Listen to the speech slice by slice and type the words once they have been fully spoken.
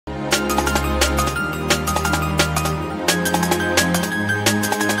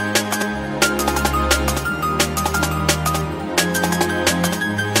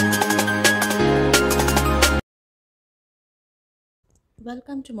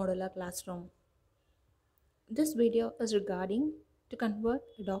Welcome to Modular Classroom. This video is regarding to convert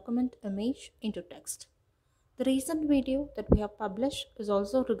a document image into text. The recent video that we have published is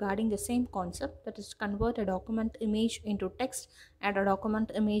also regarding the same concept, that is to convert a document image into text and a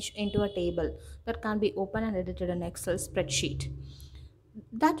document image into a table that can be opened and edited in Excel spreadsheet.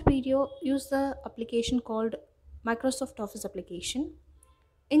 That video used the application called Microsoft Office application.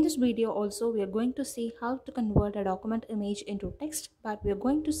 In this video also we are going to see how to convert a document image into text, but we are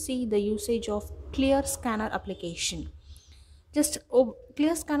going to see the usage of Clear Scanner application.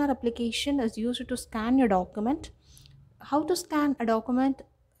 Clear Scanner application is used to scan your document. How to scan a document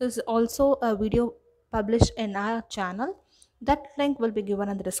is also a video published in our channel. That link will be given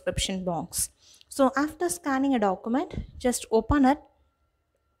in the description box. So after scanning a document, just open it.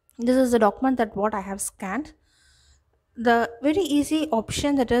 This is the document that what I have scanned. The very easy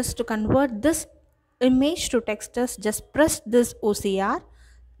option that is to convert this image to text is just press this OCR.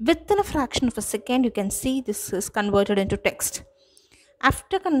 Within a fraction of a second you can see this is converted into text.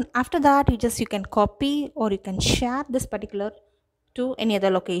 After that you can copy or you can share this particular to any other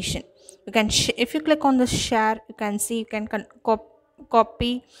location. You can if you click on the share, you can see you can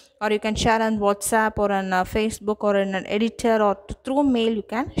copy, or you can share on WhatsApp or on Facebook or in an editor, or through mail you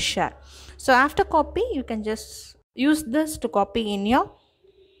can share. So after copy, you can just use this to copy in your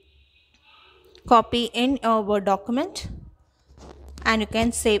Word document, and you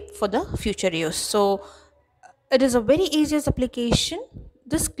can save for the future use. So it is a very easiest application,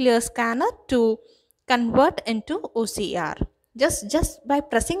 this Clear Scanner, to convert into OCR. Just by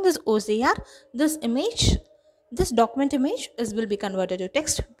pressing this OCR, this document image will be converted to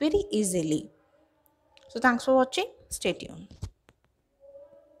text very easily. So thanks for watching. Stay tuned.